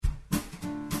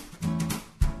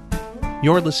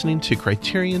You're listening to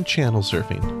Criterion Channel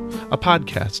Surfing, a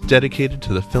podcast dedicated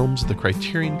to the films of the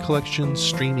Criterion Collection's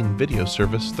streaming video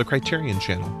service, the Criterion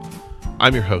Channel.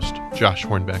 I'm your host, Josh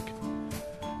Hornbeck.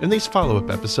 In these follow-up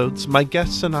episodes, my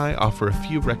guests and I offer a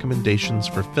few recommendations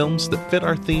for films that fit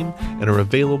our theme and are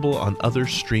available on other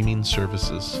streaming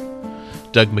services.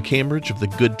 Doug McCambridge of the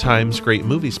Good Times, Great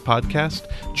Movies podcast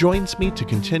joins me to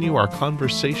continue our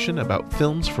conversation about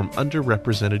films from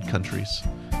underrepresented countries.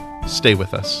 Stay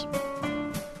with us.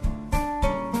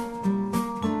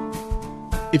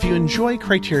 If you enjoy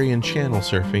Criterion Channel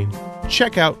Surfing,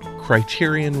 check out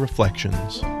Criterion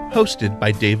Reflections, hosted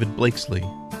by David Blakesley.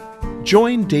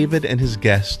 Join David and his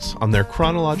guests on their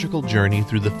chronological journey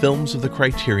through the films of the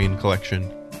Criterion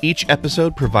Collection. Each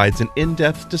episode provides an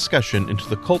in-depth discussion into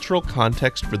the cultural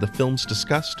context for the films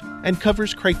discussed and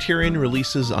covers Criterion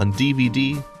releases on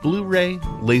DVD, Blu-ray,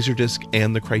 Laserdisc,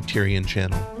 and the Criterion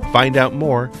Channel. Find out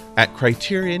more at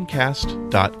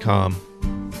CriterionCast.com.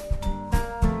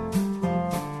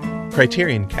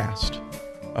 Criterion Cast,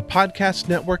 a podcast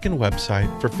network and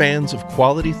website for fans of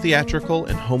quality theatrical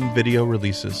and home video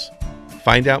releases.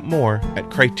 Find out more at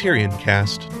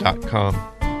CriterionCast.com.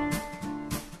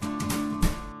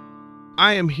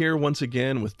 I am here once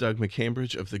again with Doug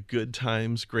McCambridge of the Good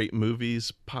Times, Great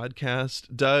Movies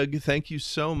podcast. Doug, thank you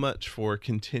so much for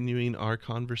continuing our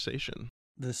conversation.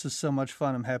 This is so much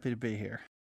fun. I'm happy to be here.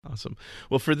 Awesome.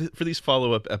 Well, for these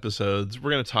follow-up episodes,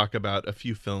 we're going to talk about a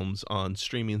few films on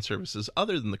streaming services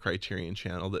other than the Criterion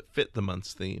Channel that fit the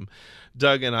month's theme.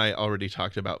 Doug and I already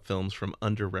talked about films from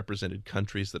underrepresented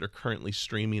countries that are currently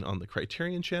streaming on the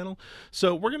Criterion Channel.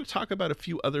 So we're going to talk about a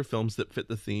few other films that fit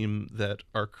the theme that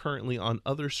are currently on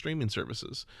other streaming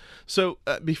services. So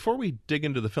before we dig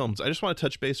into the films, I just want to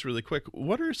touch base really quick.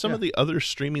 What are some of the other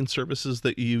streaming services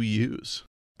that you use?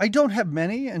 I don't have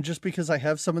many, and just because I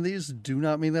have some of these do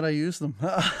not mean that I use them.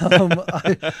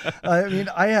 I mean,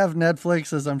 I have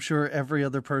Netflix, as I'm sure every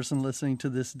other person listening to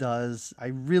this does. I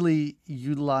really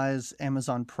utilize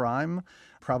Amazon Prime,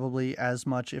 probably as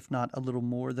much, if not a little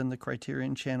more, than the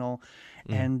Criterion Channel.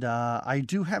 And I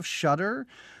do have Shudder.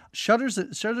 Shudder's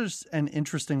an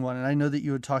interesting one, and I know that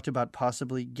you had talked about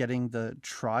possibly getting the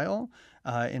trial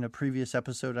in a previous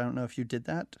episode. I don't know if you did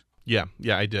that. Yeah,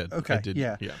 I did. Okay, I did.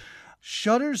 Yeah.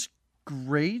 Shudder's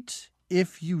great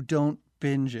if you don't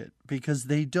binge it, because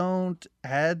they don't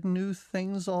add new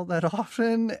things all that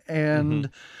often,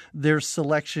 and their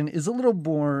selection is a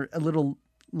little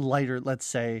lighter, let's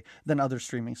say, than other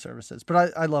streaming services.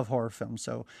 But I love horror films,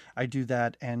 so I do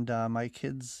that, and my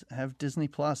kids have Disney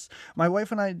Plus. My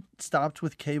wife and I stopped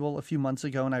with cable a few months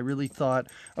ago, and I really thought,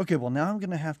 okay, well, now I'm going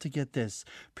to have to get this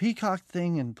Peacock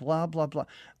thing and blah, blah, blah.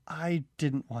 I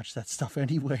didn't watch that stuff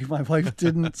anyway. My wife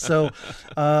didn't. So,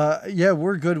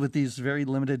 we're good with these very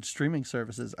limited streaming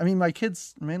services. I mean, my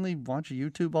kids mainly watch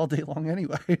YouTube all day long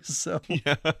anyway, so.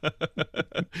 Yeah.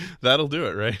 That'll do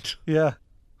it, right? Yeah.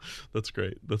 That's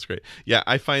great. Yeah,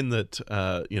 I find that,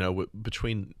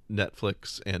 between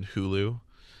Netflix and Hulu,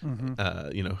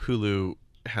 Hulu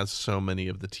has so many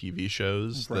of the TV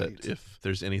shows that if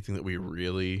there's anything that we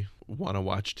really want to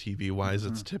watch TV-wise,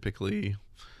 it's typically...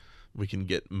 we can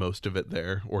get most of it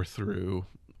there or through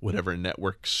whatever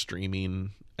network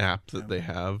streaming app that they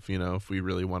have. You know, if we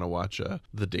really want to watch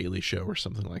The Daily Show or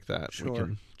something like that, we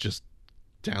can just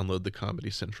download the Comedy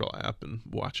Central app and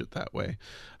watch it that way.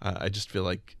 I just feel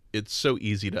like it's so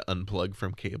easy to unplug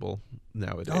from cable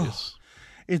nowadays. Oh,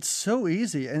 it's so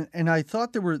easy. And I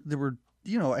thought there were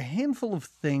a handful of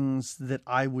things that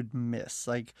I would miss,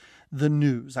 like the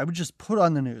news. I would just put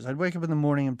on the news. I'd wake up in the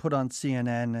morning and put on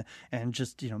CNN and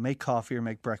just, make coffee or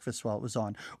make breakfast while it was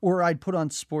on. Or I'd put on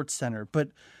SportsCenter. But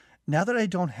now that I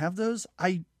don't have those,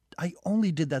 I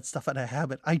only did that stuff out of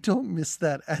habit. I don't miss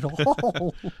that at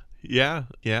all. Yeah.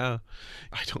 I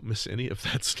don't miss any of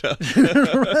that stuff.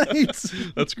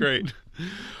 Right. That's great.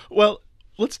 Well,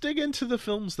 let's dig into the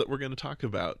films that we're going to talk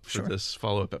about for this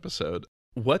follow-up episode.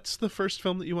 What's the first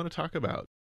film that you want to talk about?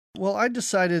 Well, I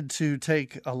decided to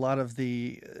take a lot of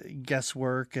the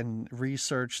guesswork and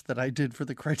research that I did for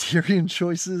the Criterion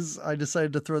choices. I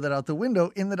decided to throw that out the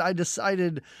window in that I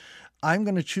decided I'm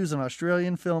going to choose an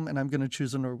Australian film and I'm going to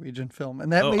choose a Norwegian film.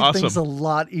 And that made things a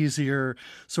lot easier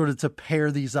sort of to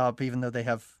pair these up, even though they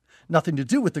have nothing to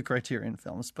do with the Criterion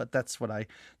films, but that's what I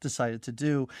decided to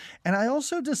do. And I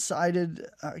also decided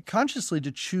consciously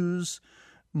to choose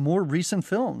more recent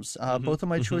films. Both of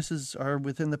my choices are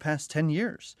within the past 10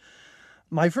 years.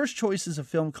 My first choice is a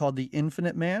film called The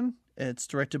Infinite Man. It's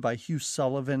directed by Hugh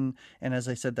Sullivan, and as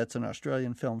I said, that's an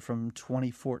Australian film from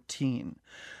 2014.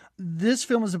 This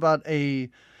film is about a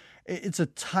It's a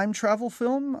time travel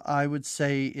film. I would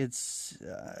say it's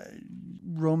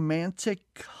romantic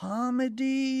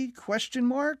comedy, question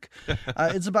mark.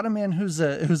 It's about a man who's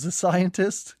a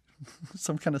scientist,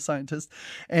 some kind of scientist,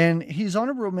 and he's on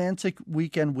a romantic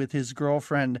weekend with his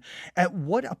girlfriend at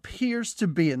what appears to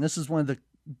be, and this is one of the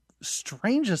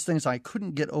strangest things, I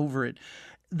couldn't get over it.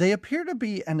 They appear to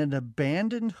be in an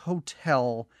abandoned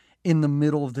hotel in the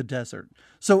middle of the desert.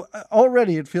 So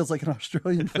already it feels like an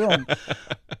Australian film.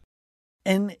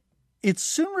 And it's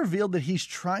soon revealed that he's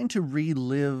trying to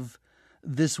relive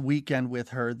this weekend with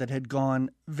her that had gone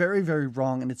very, very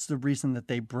wrong, and it's the reason that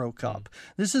they broke up.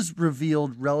 This is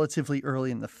revealed relatively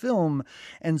early in the film,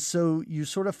 and so you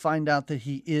sort of find out that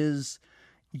he is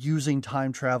using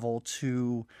time travel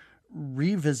to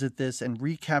revisit this and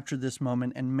recapture this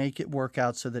moment and make it work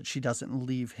out so that she doesn't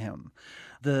leave him.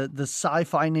 The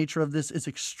sci-fi nature of this is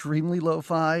extremely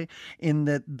lo-fi in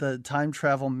that the time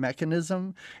travel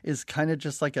mechanism is kind of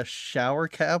just like a shower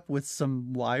cap with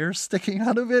some wires sticking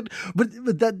out of it.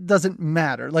 But that doesn't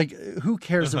matter. Like, who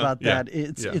cares about that?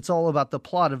 It's all about the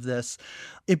plot of this.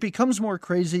 It becomes more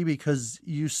crazy because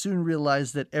you soon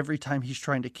realize that every time he's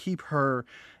trying to keep her,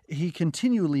 he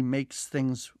continually makes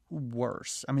things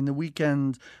worse. I mean, the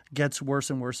weekend gets worse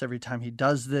and worse every time he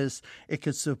does this. It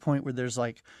gets to the point where there's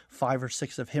like 5 or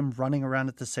 6 of him running around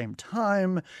at the same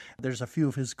time. There's a few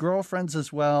of his girlfriends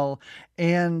as well.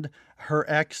 And her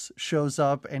ex shows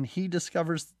up and he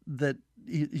discovers that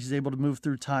he's able to move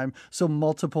through time. So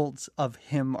multiples of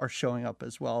him are showing up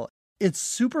as well. It's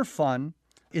super fun.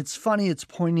 It's funny. It's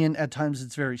poignant. At times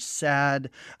it's very sad.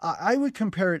 I would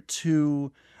compare it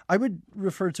to... I would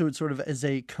refer to it sort of as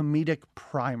a comedic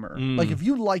primer. Like, if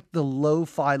you like the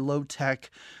lo-fi, low-tech,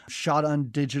 shot on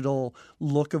digital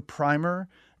look of Primer,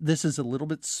 this is a little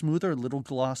bit smoother, a little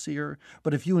glossier.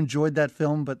 But if you enjoyed that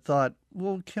film but thought,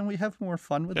 well, can we have more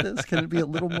fun with this? Can it be a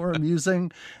little more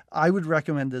amusing? I would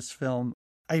recommend this film.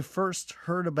 I first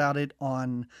heard about it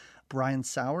on Brian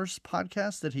Sauer's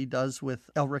podcast that he does with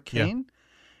Elric Kane. Yeah.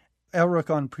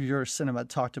 Elric on Pure Cinema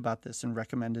talked about this and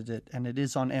recommended it, and it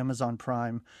is on Amazon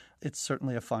Prime. It's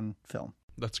certainly a fun film.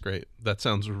 That's great. That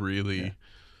sounds really,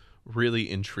 really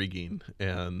intriguing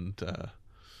and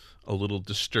a little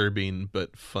disturbing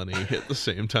but funny at the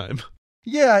same time.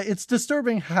 Yeah, it's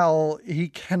disturbing how he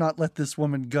cannot let this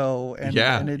woman go, and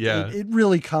it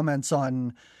really comments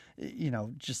on,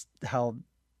 just how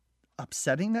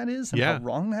upsetting that is and how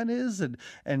wrong that is, and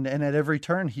at every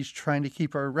turn he's trying to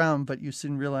keep her around, but you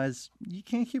soon realize you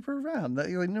can't keep her around. Like,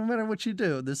 no matter what you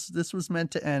do, this was meant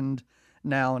to end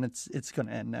now, and it's going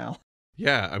to end now.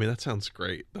 Yeah, I mean, that sounds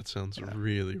great. That sounds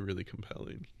really, really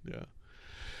compelling. Yeah.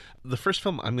 The first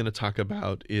film I'm going to talk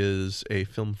about is a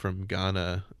film from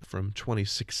Ghana from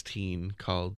 2016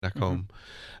 called Back Home,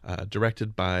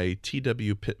 directed by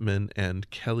T.W. Pittman and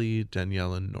Kelly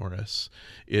Daniela Norris.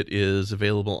 It is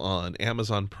available on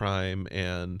Amazon Prime,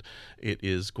 and it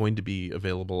is going to be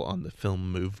available on the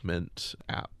Film Movement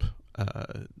app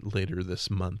later this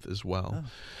month as well.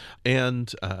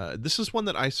 And this is one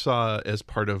that I saw as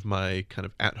part of my kind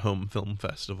of at-home film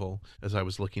festival, as I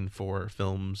was looking for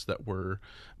films that were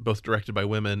both directed by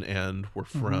women and were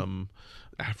from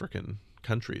African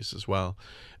countries as well.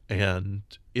 And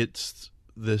it's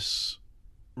this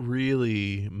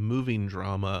really moving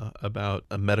drama about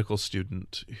a medical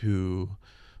student who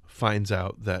finds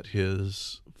out that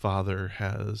his father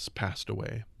has passed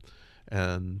away,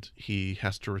 and he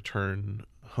has to return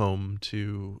home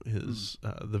to his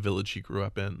the village he grew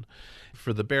up in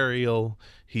for the burial.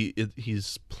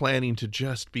 He's planning to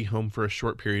just be home for a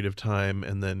short period of time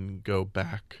and then go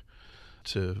back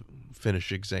to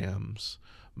finish exams.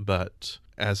 But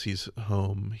as he's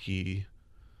home, he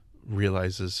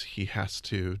realizes he has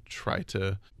to try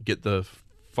to get the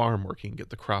farm working, get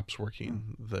the crops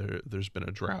working. There's been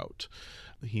a drought.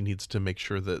 He needs to make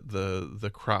sure that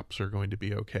the crops are going to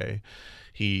be okay.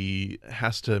 He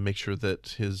has to make sure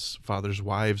that his father's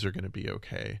wives are going to be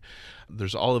okay.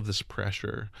 There's all of this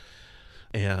pressure,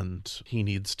 and he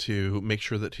needs to make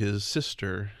sure that his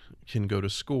sister can go to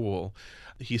school.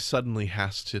 He suddenly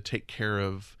has to take care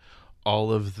of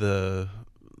all of the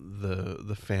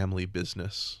family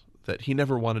business that he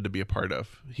never wanted to be a part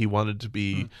of. He wanted to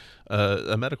be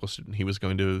a medical student. He was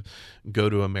going to go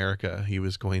to America. He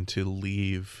was going to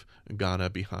leave Ghana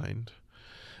behind.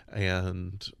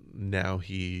 And now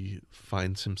he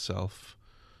finds himself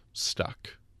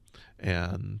stuck.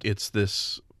 And it's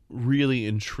this really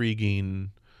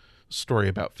intriguing story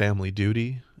about family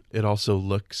duty. It also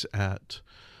looks at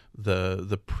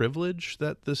the privilege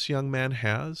that this young man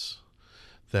has,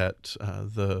 that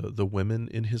the women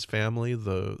in his family,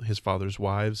 his father's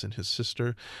wives and his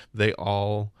sister, they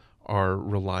all are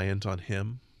reliant on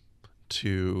him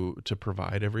to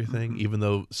provide everything, even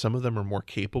though some of them are more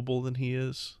capable than he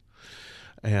is.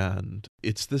 And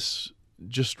it's this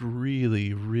just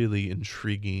really, really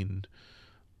intriguing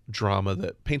drama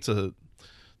that paints the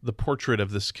portrait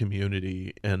of this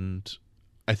community. And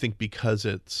I think because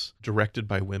it's directed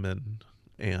by women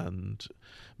and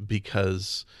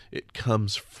because it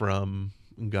comes from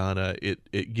Ghana,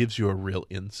 it gives you a real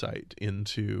insight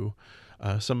into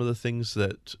some of the things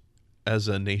that as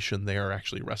a nation they are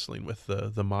actually wrestling with,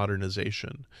 the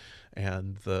modernization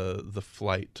and the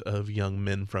flight of young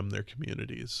men from their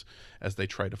communities as they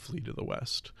try to flee to the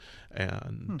West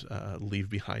and leave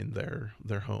behind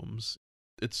their homes.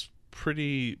 It's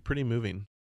pretty moving.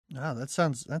 Ah, that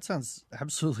sounds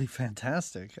absolutely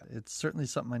fantastic. It's certainly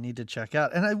something I need to check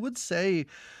out. And I would say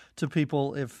to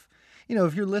people, if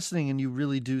you're listening and you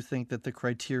really do think that the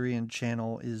Criterion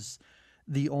Channel is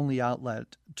the only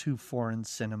outlet to foreign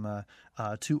cinema,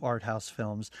 to art house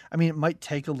films. I mean, it might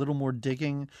take a little more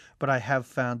digging, but I have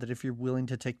found that if you're willing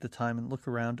to take the time and look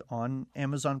around on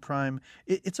Amazon Prime,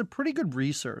 it's a pretty good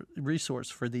resource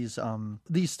for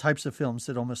these types of films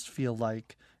that almost feel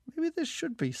like maybe this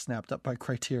should be snapped up by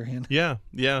Criterion. Yeah.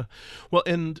 Well,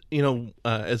 and,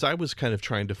 as I was kind of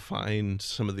trying to find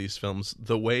some of these films,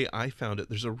 the way I found it,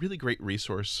 there's a really great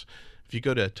resource. If you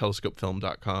go to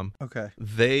telescopefilm.com, okay,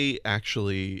 they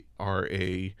actually are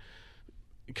a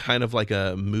kind of like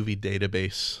a movie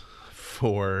database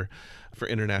for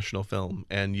international film.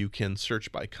 And you can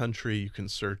search by country, you can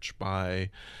search by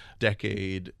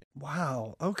decade.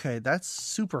 Wow. Okay, that's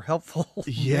super helpful.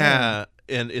 Yeah.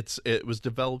 And it was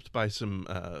developed by some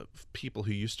people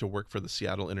who used to work for the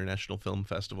Seattle International Film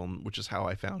Festival, which is how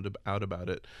I found out about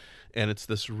it. And it's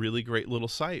this really great little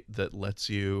site that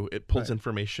it pulls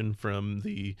information from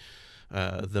the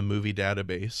movie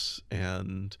database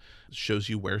and shows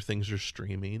you where things are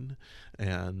streaming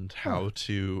and how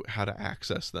to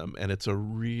access them. And it's a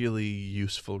really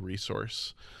useful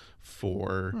resource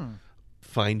for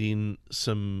finding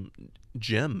some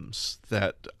gems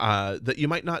that you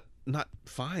might not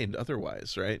find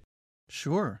otherwise, right?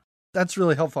 Sure. That's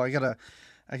really helpful. I gotta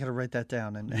write that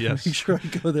down and yes. make sure I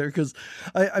go there, because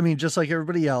I mean, just like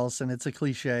everybody else, and it's a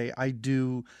cliche, I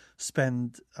do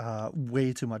spend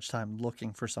way too much time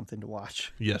looking for something to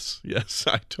watch. Yes,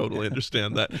 I totally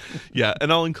understand that. Yeah,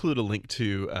 and I'll include a link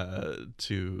to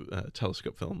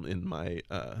Telescope Film in my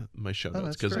my show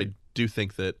notes, because I do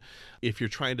think that if you're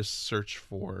trying to search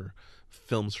for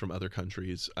films from other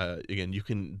countries, again, you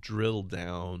can drill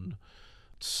down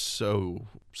so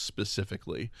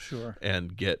specifically, sure,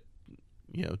 and get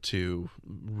to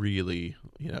really,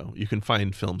 you can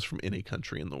find films from any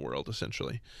country in the world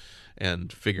essentially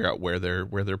and figure out where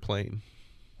they're playing.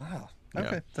 Wow.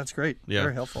 Okay. Yeah. That's great. Yeah.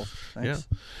 Very helpful. Thanks.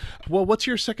 Yeah. Well, what's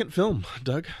your second film,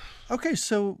 Doug? Okay.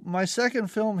 So my second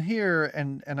film here,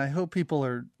 and I hope people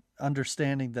are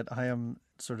understanding that I am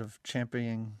sort of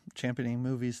championing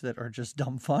movies that are just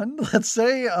dumb fun, let's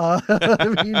say.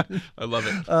 I mean, I love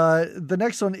it. The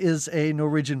next one is a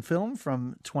Norwegian film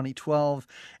from 2012,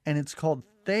 and it's called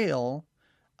Thale,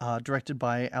 directed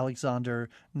by Alexander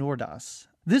Nordas.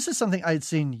 This is something I had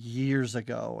seen years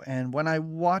ago, and when I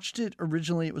watched it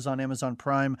originally, it was on Amazon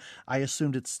Prime. I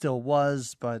assumed it still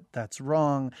was, but that's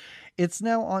wrong. It's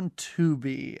now on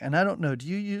Tubi, and I don't know, do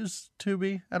you use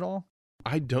Tubi at all?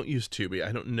 I don't use Tubi.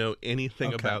 I don't know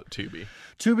anything about Tubi.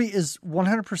 Tubi is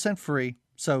 100% free,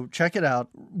 so check it out.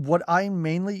 What I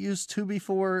mainly use Tubi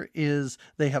for is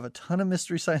they have a ton of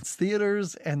Mystery Science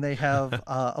Theaters, and they have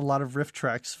a lot of Riff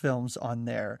Tracks films on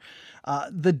there.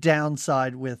 The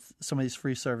downside with some of these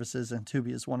free services, and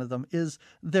Tubi is one of them, is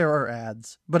there are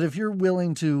ads. But if you're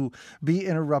willing to be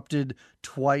interrupted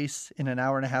twice in an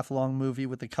hour and a half long movie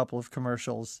with a couple of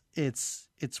commercials, it's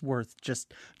worth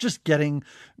just getting,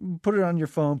 put it on your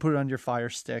phone, put it on your Fire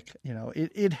Stick.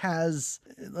 It has,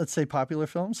 let's say, popular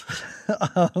films.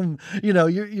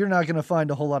 You're not going to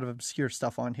find a whole lot of obscure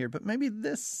stuff on here, but maybe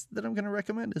this that I'm going to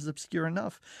recommend is obscure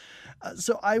enough.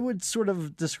 So I would sort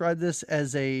of describe this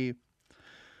as a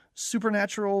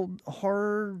supernatural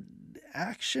horror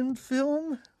action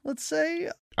film, let's say.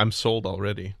 I'm sold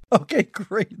already. Okay,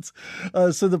 great.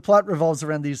 So the plot revolves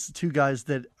around these two guys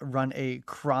that run a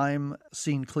crime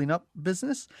scene cleanup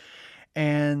business,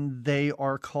 and they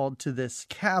are called to this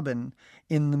cabin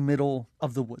in the middle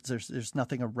of the woods. There's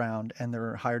nothing around, and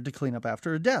they're hired to clean up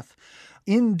after a death.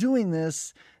 In doing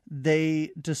this,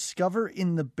 they discover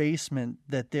in the basement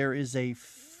that there is a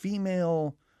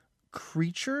female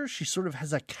creature. She sort of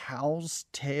has a cow's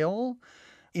tail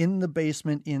in the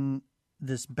basement in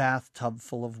this bathtub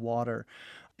full of water.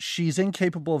 She's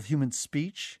incapable of human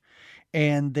speech,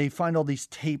 and they find all these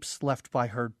tapes left by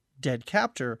her dead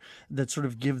captor that sort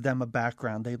of give them a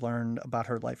background. They learn about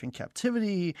her life in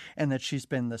captivity and that she's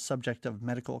been the subject of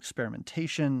medical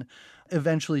experimentation.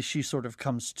 Eventually, she sort of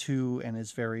comes to and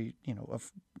is very,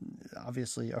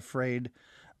 obviously afraid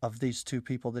of these two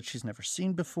people that she's never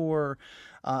seen before.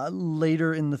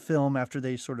 Later in the film, after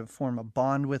they sort of form a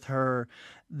bond with her,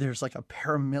 there's like a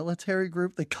paramilitary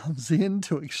group that comes in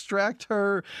to extract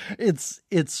her. It's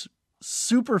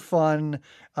super fun.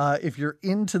 If you're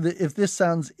if this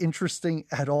sounds interesting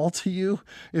at all to you,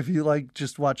 if you like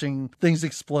just watching things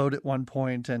explode at one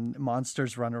point and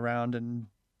monsters run around and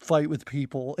fight with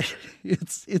people,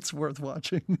 it's worth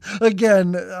watching.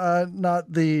 Again,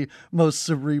 not the most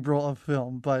cerebral of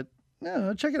film, but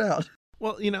check it out.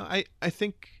 Well, I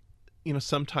think,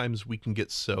 sometimes we can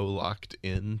get so locked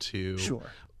into,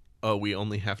 Sure. Oh, we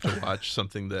only have to watch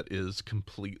something that is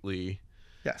completely...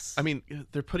 Yes. I mean,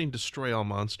 they're putting Destroy All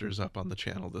Monsters up on the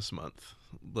channel this month.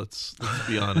 Let's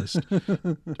be honest.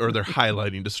 Or they're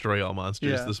highlighting Destroy All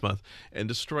Monsters this month. And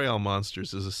Destroy All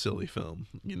Monsters is a silly film,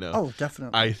 Oh,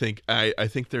 definitely. I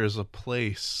think there's a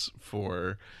place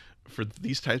for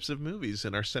these types of movies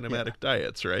in our cinematic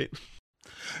diets, right?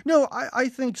 No, I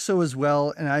think so as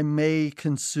well, and I may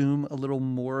consume a little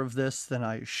more of this than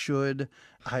I should.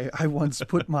 I once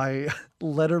put my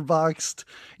Letterboxd,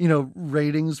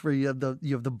 ratings where you have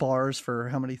the bars for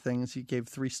how many things you gave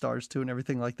 3 stars to and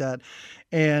everything like that,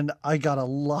 and I got a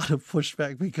lot of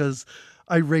pushback because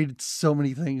I rated so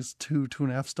many things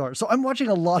 2.5 stars. So I'm watching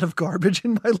a lot of garbage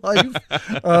in my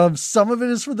life. Some of it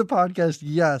is for the podcast,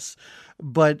 yes,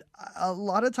 but a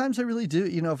lot of times I really do.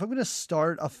 If I'm going to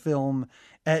start a film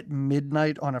at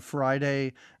midnight on a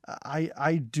Friday,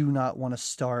 I do not want to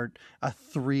start a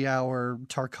 3-hour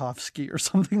Tarkovsky or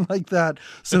something like that.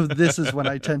 So this is when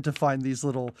I tend to find these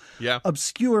little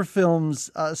obscure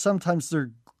films. Sometimes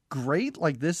they're great,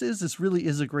 like this is. This really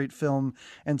is a great film,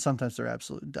 and sometimes they're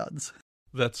absolute duds.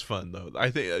 That's fun, though. I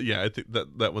think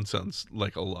that one sounds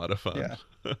like a lot of fun.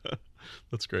 Yeah.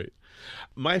 That's great.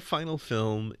 My final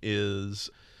film it's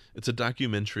a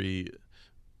documentary,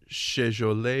 Chez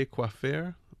Jolie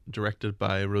Coiffeur, directed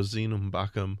by Rosine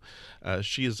Mbakam.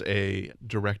 She is a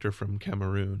director from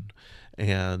Cameroon,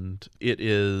 and it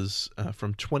is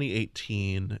from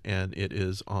 2018, and it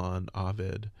is on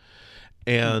Ovid.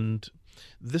 And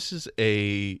this is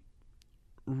a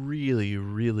really,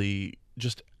 really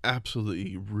just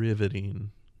absolutely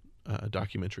riveting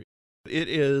documentary. It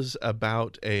is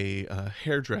about a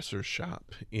hairdresser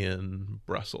shop in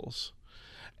Brussels.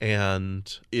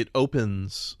 And it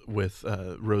opens with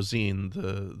Rosine,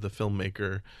 the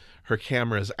filmmaker. Her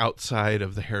camera is outside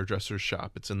of the hairdresser's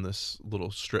shop. It's in this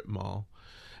little strip mall.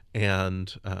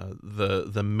 And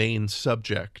the main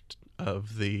subject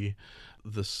of the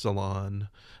salon,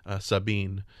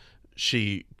 Sabine,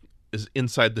 she is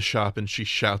inside the shop and she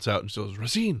shouts out and says,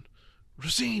 Rosine,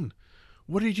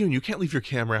 what are you doing? You can't leave your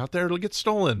camera out there. It'll get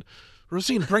stolen.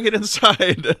 Rosine, bring it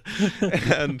inside.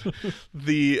 And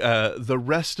the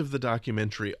rest of the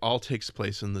documentary all takes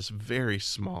place in this very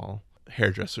small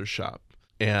hairdresser shop.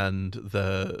 And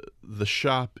the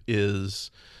shop is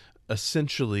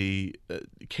essentially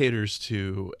caters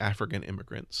to African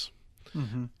immigrants.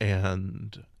 Mm-hmm.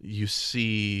 And you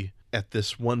see at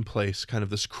this one place kind of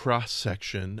this cross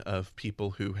section of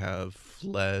people who have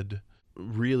fled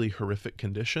really horrific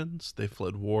conditions. They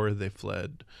fled war, they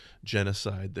fled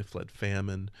genocide, they fled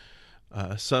famine.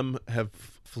 Some have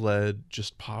fled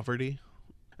just poverty,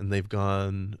 and they've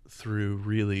gone through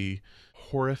really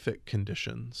horrific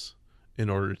conditions in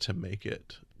order to make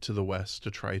it to the West,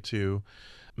 to try to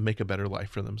make a better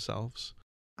life for themselves.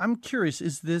 I'm curious,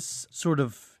 is this sort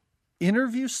of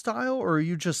interview style, or are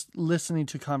you just listening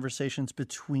to conversations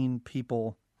between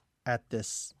people at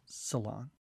this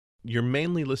salon? You're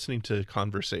mainly listening to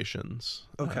conversations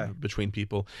between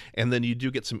people, and then you do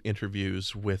get some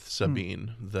interviews with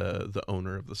Sabine, the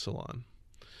owner of the salon.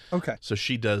 Okay. So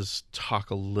she does talk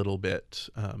a little bit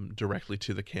directly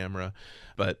to the camera,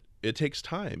 but it takes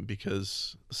time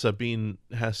because Sabine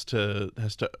has to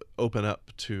open up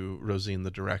to Rosine,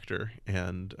 the director,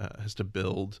 and has to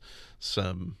build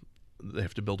they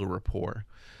have to build a rapport.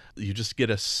 You just get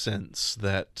a sense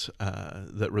that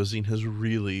that Rosine has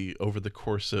really, over the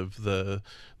course of the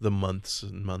months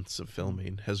and months of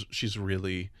filming, she's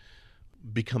really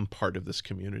become part of this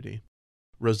community.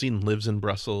 Rosine lives in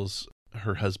Brussels.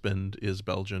 Her husband is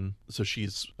Belgian, so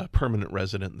she's a permanent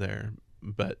resident there.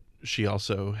 But she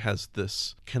also has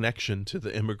this connection to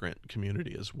the immigrant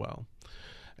community as well.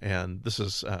 And this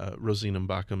is Rosine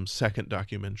Mbakam's second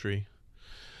documentary.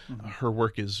 Her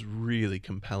work is really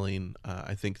compelling.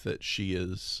 I think that she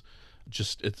is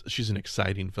she's an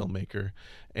exciting filmmaker,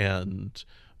 and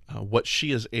What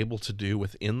she is able to do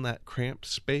within that cramped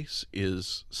space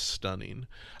is stunning.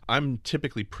 I'm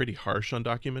typically pretty harsh on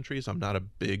documentaries. I'm not a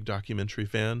big documentary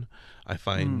fan. I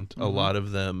find a lot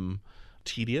of them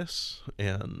tedious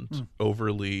and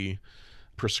overly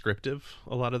prescriptive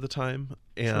a lot of the time.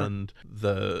 And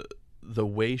the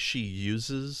way she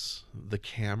uses the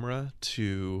camera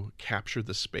to capture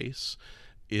the space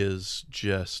is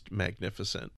just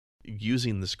magnificent.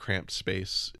 Using this cramped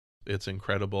space, it's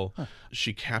incredible.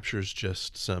 She captures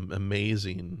just some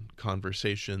amazing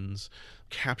conversations,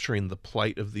 capturing the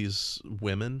plight of these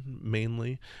women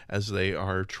mainly as they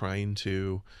are trying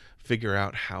to figure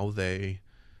out how they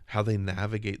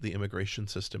navigate the immigration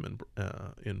system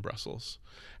in Brussels,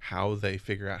 how they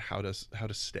figure out how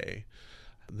to stay.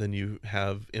 Then you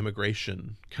have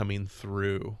immigration coming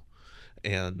through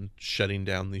and shutting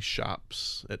down these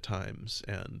shops at times,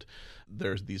 and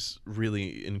there's these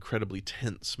really incredibly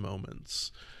tense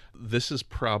moments. This is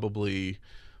probably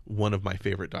one of my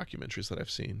favorite documentaries that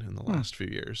I've seen in the last few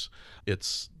years.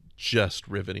 It's just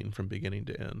riveting from beginning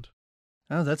to end.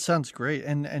 Oh, that sounds great.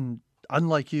 And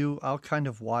unlike you, I'll kind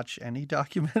of watch any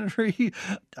documentary.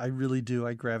 I really do.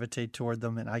 I gravitate toward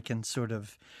them, and I can sort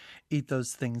of eat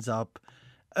those things up.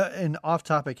 And off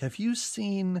topic, have you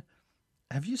seen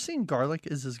Garlic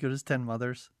is as Good as 10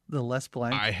 Mothers? The Les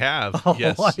Blanc? I have. Oh,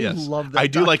 yes. I love that. I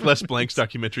do like Les Blanc's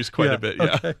documentaries quite a bit.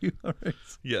 Yeah. Okay. All right.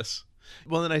 Yes.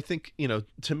 Well, and I think,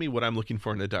 to me, what I'm looking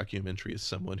for in a documentary is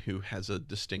someone who has a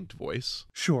distinct voice.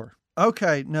 Sure.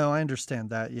 Okay. No, I understand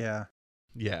that. Yeah.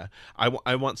 Yeah.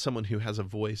 I want someone who has a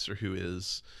voice or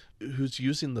who's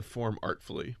using the form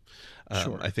artfully.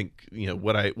 Sure. I think,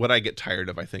 what I get tired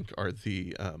of, I think, are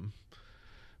the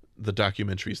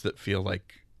documentaries that feel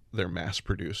like they're mass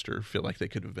produced or feel like they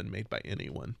could have been made by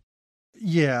anyone.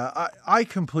 Yeah, I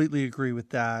completely agree with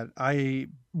that.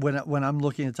 When I'm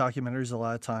looking at documentaries a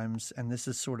lot of times, and this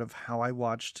is sort of how I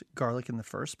watched Garlic in the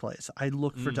first place, I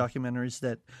look for documentaries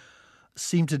that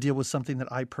seem to deal with something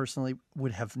that I personally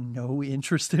would have no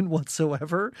interest in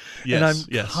whatsoever. Yes,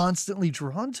 and I'm constantly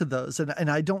drawn to those.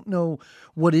 And I don't know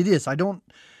what it is. I don't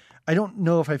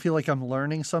know if I feel like I'm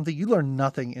learning something. You learn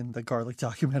nothing in the Garlic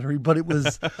documentary, but it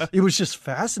was just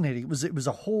fascinating. It was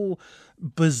a whole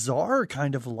bizarre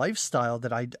kind of lifestyle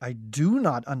that I do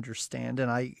not understand,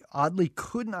 and I oddly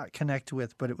could not connect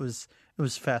with, but it was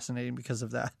fascinating because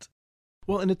of that.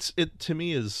 Well, and it to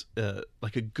me is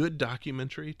like a good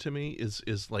documentary to me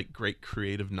is like great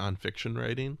creative nonfiction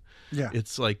writing. Yeah.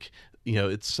 It's like,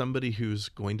 it's somebody who's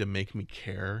going to make me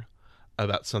care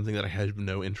about something that I had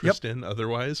no interest in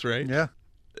otherwise, right? Yeah.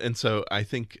 And so I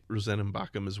think Rosanna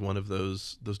Mbakam is one of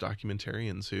those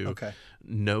documentarians who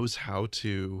knows how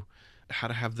to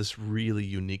have this really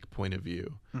unique point of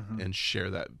view and share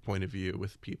that point of view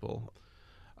with people.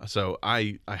 So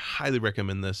I highly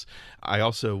recommend this. I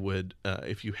also would,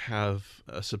 if you have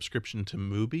a subscription to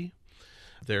Mubi,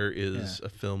 there is a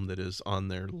film that is on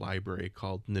their library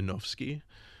called Ninofsky,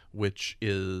 which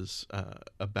is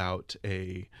about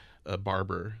a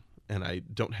barber, and I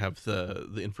don't have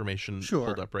the information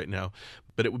pulled up right now,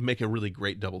 but it would make a really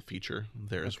great double feature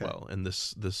there as well. And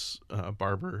this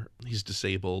barber, he's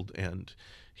disabled, and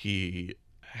he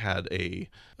had a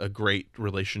great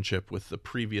relationship with the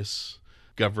previous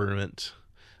government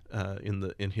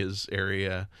in his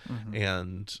area,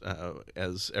 and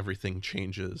as everything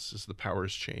changes, as the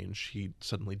powers change, he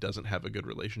suddenly doesn't have a good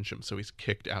relationship, so he's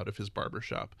kicked out of his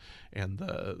barbershop, and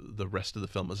the rest of the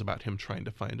film is about him trying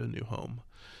to find a new home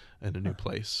and a new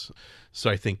place. So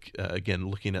I think again,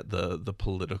 looking at the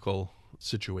political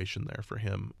situation there for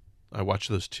him, I watched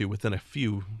those two within a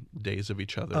few days of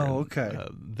each other. Oh, okay.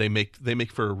 And, they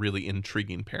make for a really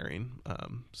intriguing pairing.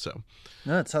 So,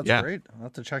 no, it sounds great. I'll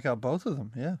have to check out both of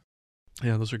them. Yeah.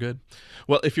 Yeah, those are good.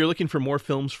 Well, if you're looking for more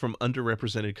films from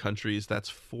underrepresented countries, that's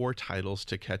 4 titles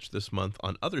to catch this month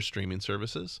on other streaming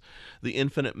services. The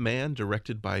Infinite Man,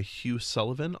 directed by Hugh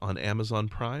Sullivan on Amazon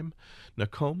Prime.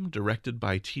 Nacombe, directed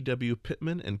by T.W.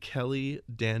 Pittman and Kelly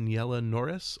Daniela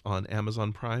Norris on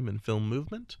Amazon Prime and Film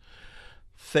Movement.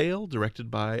 Thale, directed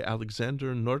by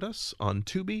Alexander Nordas on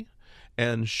Tubi.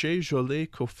 And Chez Jolie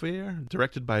Cofer,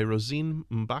 directed by Rosine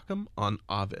Mbakam on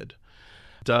Ovid.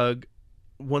 Doug,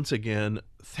 once again,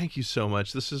 thank you so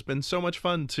much. This has been so much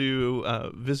fun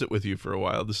to visit with you for a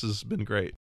while. This has been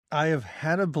great. I have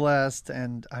had a blast,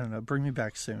 and I don't know, bring me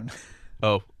back soon.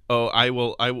 Oh, I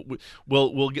will.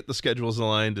 We'll get the schedules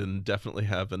aligned and definitely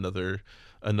have another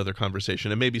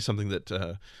conversation, and maybe something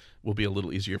that will be a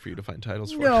little easier for you to find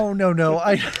titles for. No.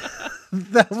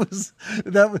 That was.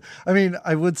 I mean,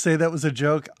 I would say that was a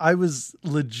joke. I was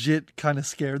legit kind of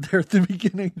scared there at the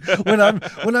beginning when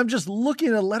I'm just looking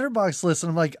at a Letterboxd list and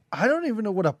I'm like, I don't even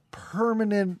know what a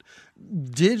permanent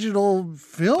digital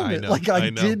film is. Like,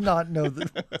 I did not know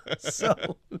that. So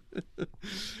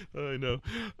I know.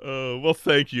 Well,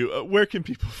 thank you. Where can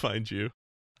people find you?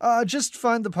 Just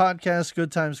find the podcast,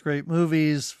 Good Times, Great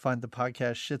Movies. Find the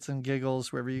podcast, Shits and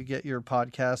Giggles, wherever you get your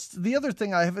podcasts. The other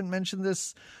thing, I haven't mentioned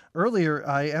this earlier,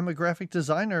 I am a graphic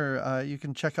designer. You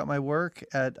can check out my work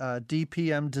at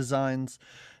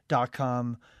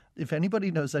dpmdesigns.com. If anybody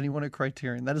knows anyone at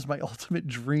Criterion, that is my ultimate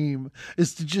dream,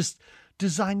 is to just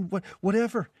design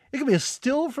whatever. It could be a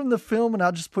still from the film, and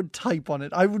I'll just put type on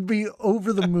it. I would be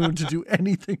over the moon to do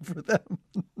anything for them.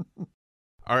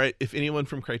 All right, if anyone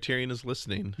from Criterion is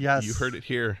listening, yes, you heard it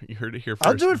here. You heard it here first.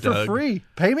 I'll do it for free.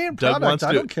 Pay me in product.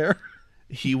 I don't care.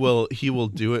 He will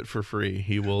do it for free.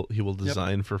 He will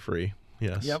design for free.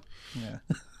 Yes. Yep. Yeah.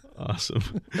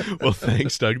 Awesome. Well,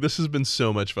 thanks, Doug. This has been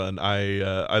so much fun.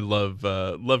 I love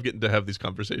getting to have these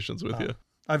conversations with you.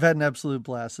 I've had an absolute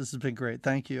blast. This has been great.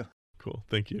 Thank you. Cool.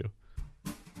 Thank you.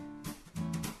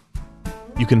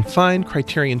 You can find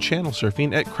Criterion Channel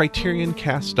Surfing at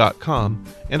CriterionCast.com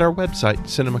and our website,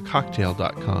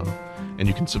 CinemaCocktail.com. And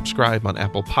you can subscribe on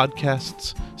Apple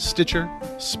Podcasts, Stitcher,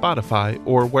 Spotify,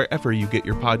 or wherever you get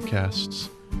your podcasts.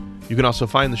 You can also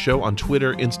find the show on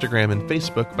Twitter, Instagram, and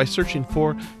Facebook by searching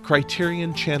for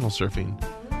Criterion Channel Surfing.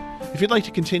 If you'd like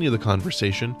to continue the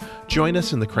conversation, join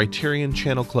us in the Criterion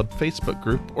Channel Club Facebook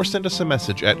group or send us a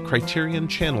message at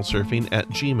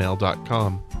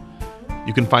CriterionChannelSurfing@gmail.com.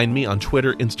 You can find me on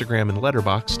Twitter, Instagram, and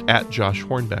Letterboxd at Josh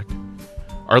Hornbeck.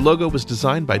 Our logo was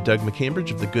designed by Doug McCambridge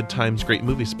of the Good Times, Great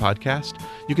Movies podcast.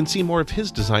 You can see more of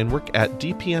his design work at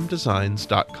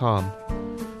dpmdesigns.com.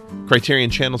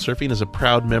 Criterion Channel Surfing is a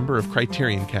proud member of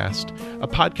Criterion Cast, a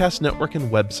podcast network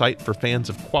and website for fans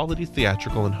of quality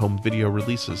theatrical and home video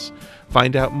releases.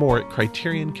 Find out more at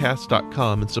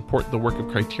CriterionCast.com and support the work of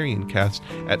Criterion Cast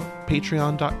at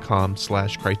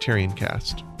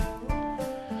patreon.com/CriterionCast.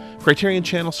 Criterion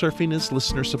Channel Surfing is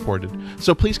listener-supported,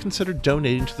 so please consider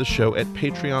donating to the show at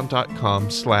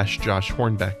patreon.com/Josh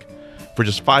Hornbeck. For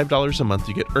just $5 a month,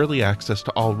 you get early access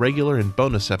to all regular and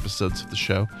bonus episodes of the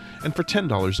show, and for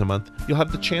 $10 a month, you'll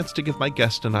have the chance to give my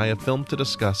guest and I a film to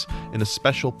discuss in a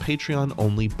special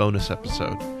Patreon-only bonus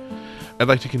episode. I'd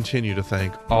like to continue to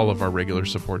thank all of our regular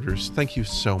supporters. Thank you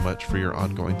so much for your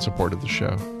ongoing support of the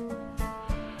show.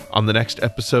 On the next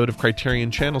episode of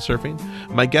Criterion Channel Surfing,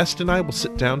 my guest and I will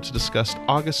sit down to discuss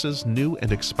August's new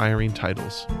and expiring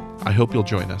titles. I hope you'll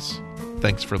join us.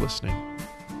 Thanks for listening.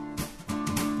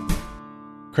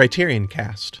 Criterion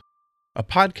Cast, a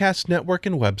podcast network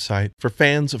and website for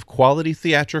fans of quality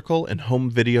theatrical and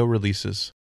home video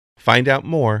releases. Find out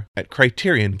more at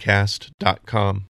CriterionCast.com.